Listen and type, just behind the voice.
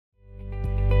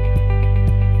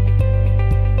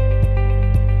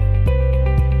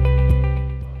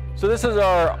So this is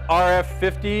our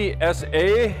RF-50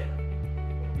 SA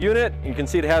unit. You can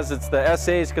see it's the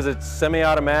SAs because it's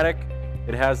semi-automatic.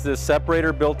 It has this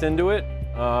separator built into it.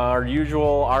 Our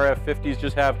usual RF-50s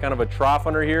just have kind of a trough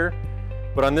under here,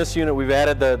 but on this unit we've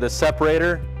added the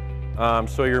separator,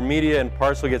 so your media and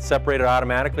parts will get separated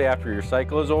automatically after your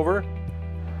cycle is over.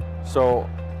 So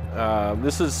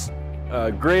this is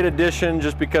a great addition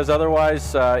just because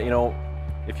otherwise, you know,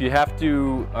 if you have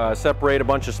to separate a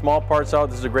bunch of small parts out,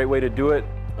 this is a great way to do it.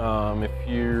 If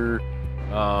you're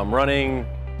running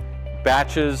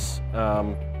batches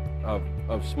of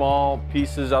small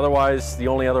pieces, otherwise the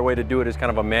only other way to do it is kind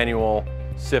of a manual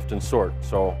sift and sort.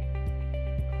 So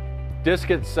disc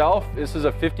itself, this is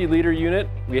a 50-liter unit.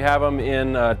 We have them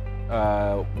in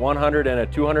a 100 and a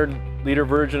 200-liter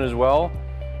version as well.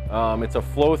 It's a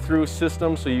flow-through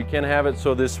system, so you can have it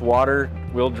so this water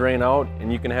will drain out, and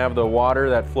you can have the water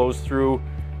that flows through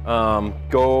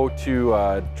go to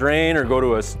a drain or go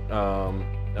to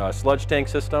a sludge tank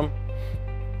system.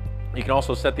 You can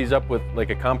also set these up with like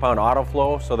a compound auto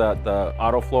flow so that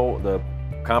the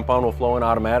compound will flow in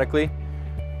automatically.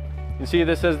 You can see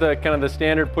this is the kind of the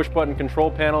standard push button control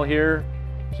panel here,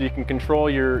 so you can control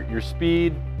your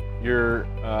speed, you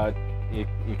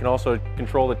can also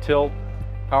control the tilt,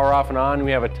 power off and on.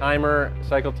 We have a timer,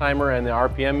 cycle timer, and the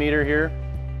RPM meter here.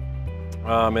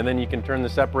 And then you can turn the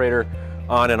separator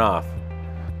on and off.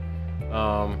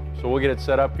 So we'll get it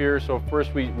set up here. So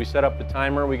first we set up the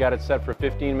timer. We got it set for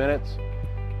 15 minutes.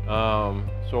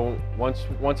 So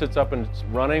once it's up and it's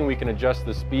running, we can adjust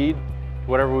the speed to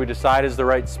whatever we decide is the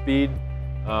right speed.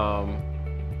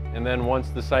 And then once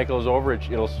the cycle is over,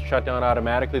 it'll shut down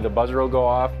automatically. The buzzer will go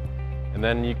off, and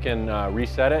then you can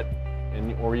reset it.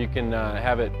 Or you can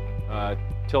have it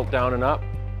tilt down and up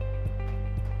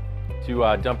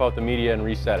to dump out the media and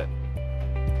reset it.